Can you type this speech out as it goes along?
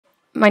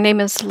My name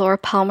is Laura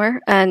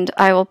Palmer, and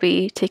I will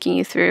be taking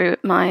you through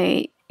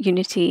my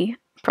Unity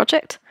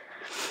project.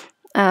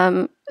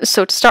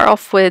 So to start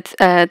off with,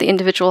 the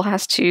individual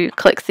has to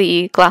click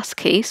the glass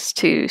case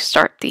to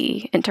start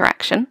the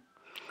interaction.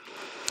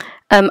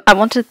 I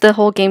wanted the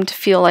whole game to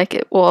feel like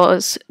it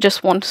was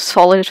just one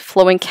solid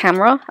flowing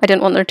camera. I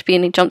didn't want there to be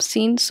any jump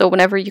scenes, so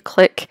whenever you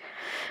click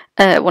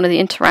one of the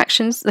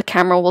interactions, the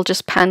camera will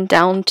just pan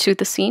down to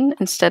the scene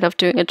instead of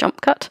doing a jump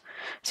cut.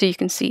 So you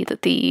can see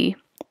that the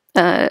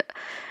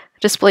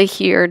display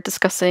here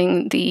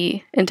discussing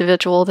the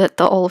individual that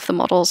all of the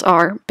models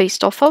are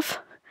based off of.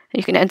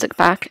 You can end it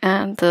back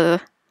and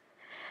the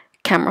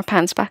camera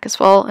pans back as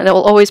well, and it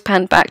will always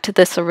pan back to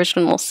this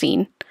original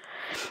scene.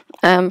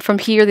 From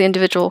here, the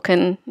individual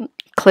can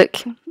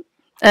click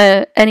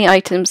any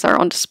items that are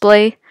on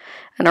display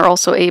and are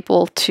also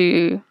able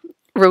to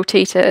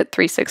rotate it at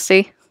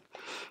 360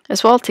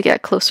 as well to get a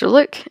closer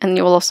look, and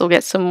you will also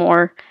get some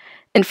more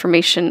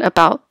information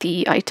about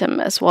the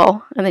item as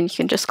well, and then you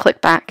can just click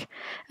back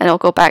and it'll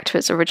go back to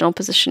its original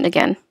position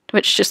again,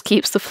 which just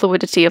keeps the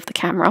fluidity of the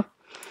camera.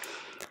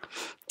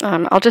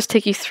 I'll just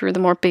take you through the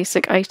more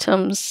basic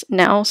items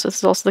now. So this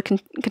is also the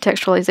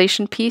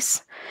contextualization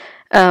piece.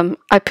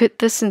 I put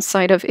this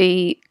inside of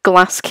a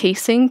glass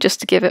casing just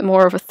to give it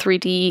more of a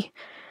 3D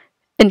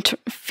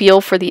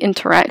feel for the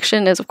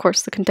interaction, as of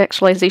course the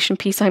contextualization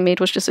piece I made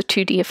was just a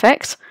 2D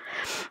effect.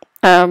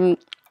 Let's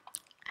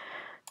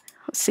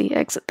see,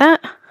 exit that.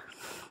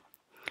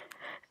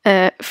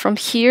 From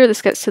here,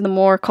 this gets to the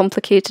more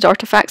complicated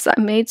artifacts that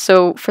I made.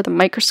 So for the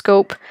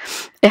microscope,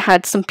 it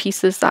had some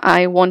pieces that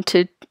I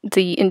wanted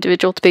the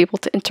individual to be able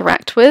to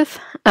interact with.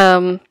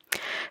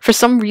 For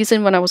some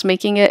reason, when I was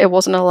making it, it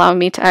wasn't allowing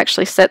me to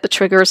actually set the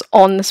triggers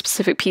on the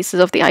specific pieces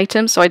of the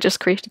item, so I just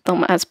created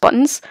them as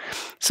buttons.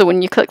 So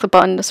when you click the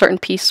button, a certain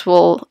piece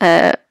will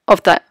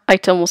of that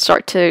item will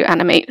start to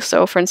animate.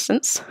 So for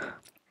instance,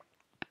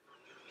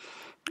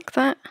 like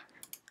that.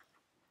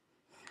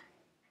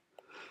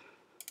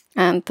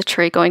 And the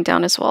tray going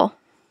down as well.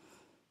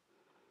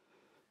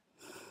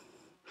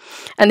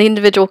 And the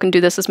individual can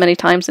do this as many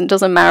times, and it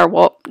doesn't matter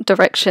what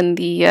direction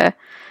the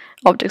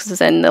object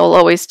is in, they'll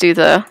always do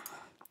the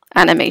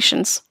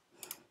animations.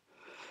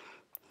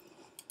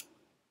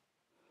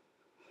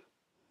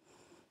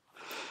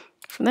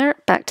 From there,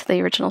 back to the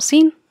original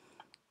scene.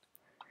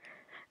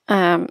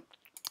 And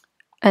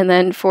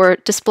then for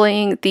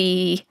displaying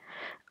the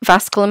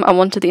vasculum, I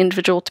wanted the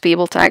individual to be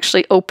able to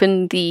actually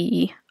open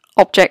the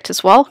object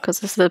as well,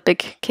 because this is a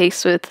big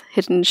case with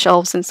hidden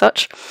shelves and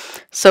such.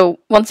 So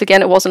once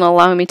again, it wasn't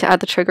allowing me to add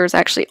the triggers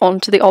actually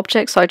onto the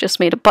object, so I just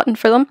made a button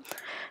for them.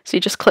 So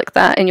you just click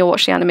that and you'll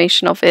watch the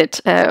animation of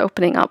it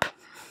opening up.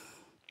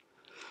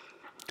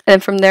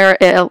 And from there,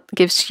 it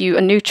gives you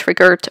a new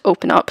trigger to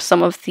open up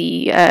some of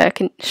the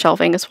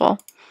shelving as well.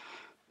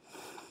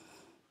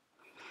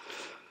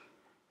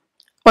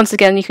 Once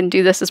again, you can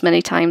do this as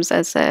many times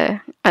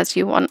as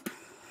you want.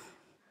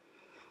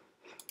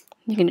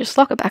 You can just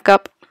lock it back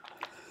up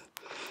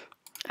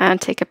and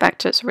take it back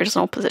to its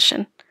original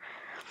position.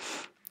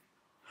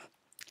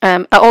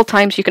 At all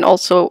times, you can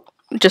also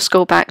just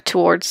go back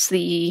towards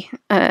the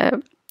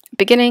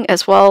beginning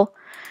as well,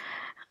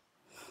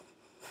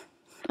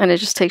 and it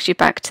just takes you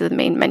back to the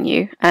main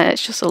menu, and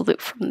it's just a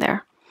loop from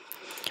there.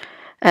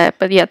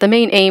 But yeah, the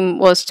main aim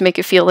was to make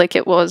it feel like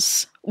it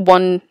was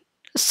one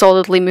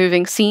solidly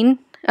moving scene,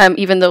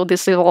 even though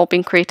this has all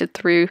been created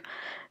through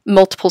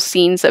multiple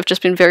scenes that have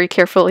just been very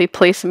carefully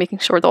placed and making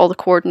sure that all the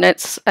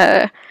coordinates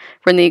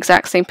were in the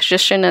exact same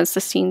position as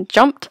the scene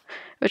jumped,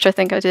 which I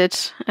think I did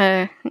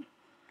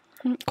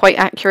quite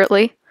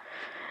accurately.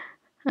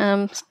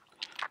 So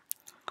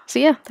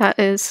yeah, that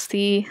is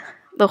the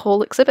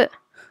whole exhibit.